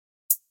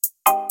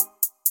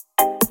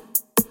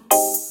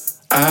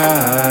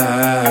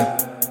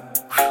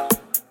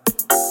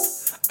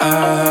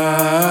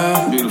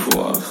Beautiful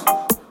walls,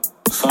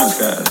 sun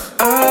skies,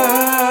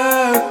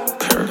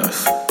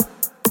 paradise.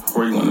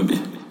 Where you wanna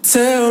be?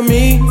 Tell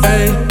me,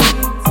 hey,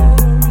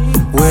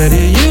 where do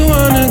you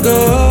wanna go?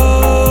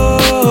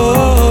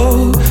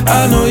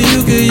 I know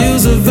you could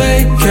use a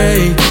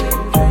vacay.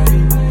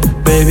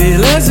 Baby,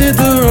 let's hit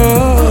the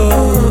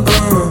road.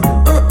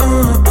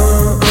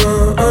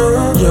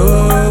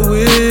 Your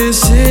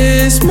wish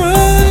is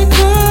my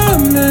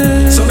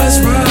command. So let's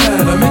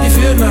ride, I'll make you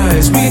feel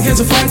nice. We can catch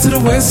a flight to the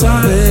west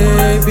side.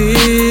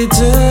 Baby,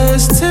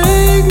 just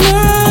take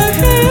my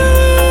hand.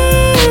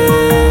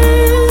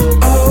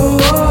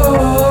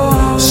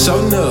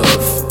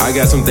 Shonuff, I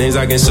got some things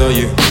I can show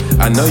you.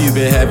 I know you've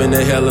been having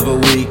a hell of a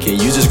week,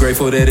 and you just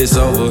grateful that it's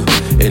over.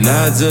 And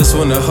I just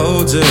wanna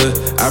hold you,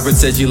 I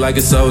protect you like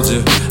a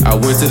soldier. I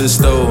went to the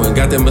store and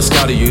got that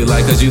Moscato you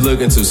like, cause you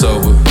looking too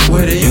sober.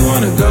 Where do you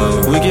wanna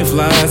go? We can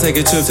fly, take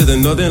a trip to the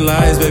northern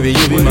lights, baby,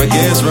 you be my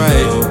guest,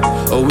 right?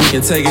 Or we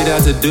can take it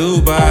out to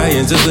Dubai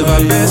and just live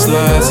our best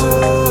lives.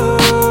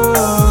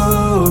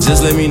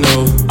 Just let me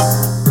know.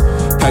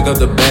 Pack up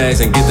the bags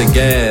and get the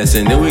gas,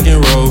 and then we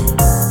can roll.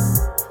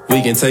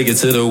 We can take it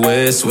to the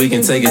west, we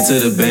can take it to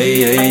the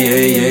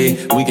bay,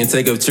 we can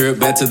take a trip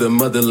back to the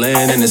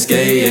motherland and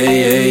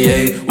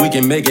escape, we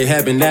can make it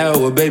happen now,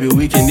 or baby,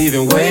 we can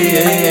even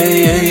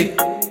wait.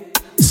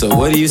 So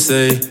what do you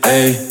say,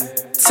 hey?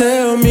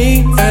 Tell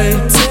me, hey,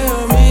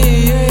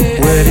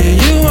 where do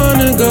you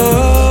wanna go?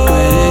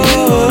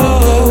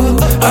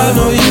 I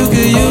know you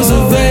could use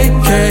a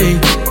vacay.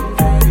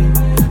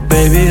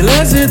 Baby,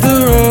 let's hit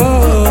the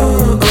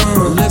road.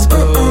 Let's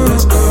go,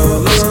 let's go,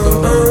 let's go.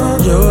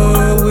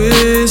 Your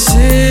wish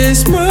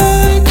is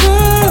my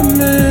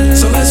command.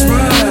 So let's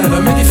ride,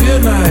 I'll make you feel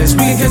nice. We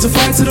can catch a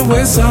flight to the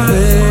west side.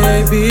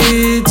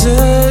 Baby,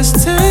 just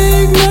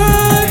take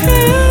my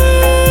hand.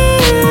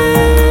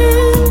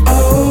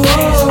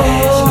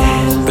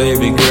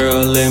 Baby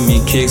girl, let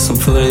me kick some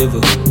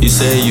flavor. You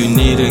say you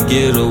need a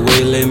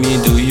getaway, let me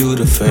do you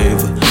the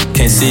favor.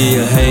 Can't see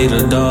a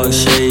hater, dog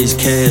shades,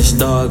 cash,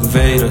 Darth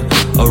Vader.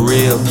 A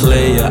real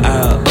player,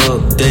 I'll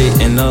update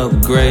and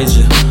upgrade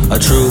you. A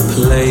true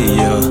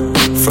player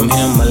from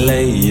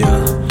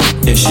Himalaya.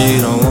 If she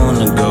don't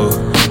wanna go,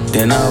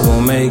 then I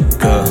won't make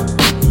her.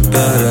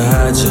 Gotta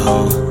hide your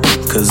hoe,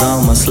 cause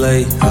I'ma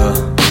slay her.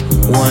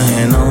 One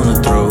hand on the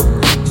throat,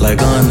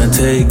 like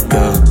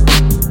Undertaker.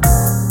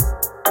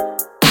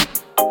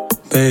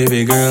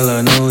 Baby girl,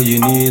 I know you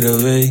need a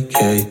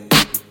vacay.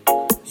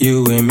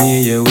 You and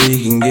me, yeah,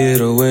 we can get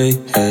away,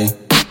 hey.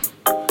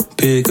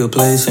 Pick a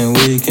place and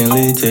we can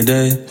leave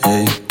today,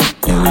 hey.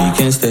 And we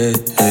can stay,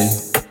 hey.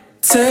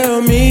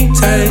 Tell me,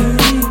 hey,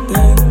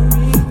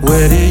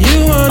 where do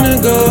you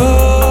wanna go?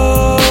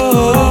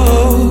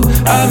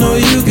 I know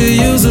you could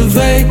use a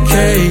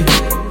vacay.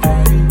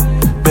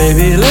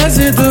 Baby, let's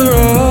hit the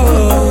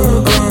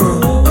road.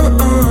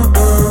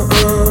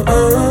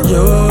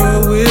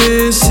 Your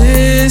wish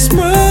is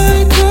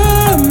my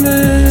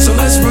command. So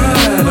let's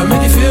ride, I'll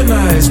make you feel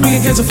nice. We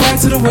can catch a flight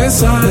to the west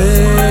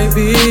side.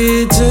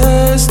 Baby,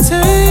 just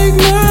take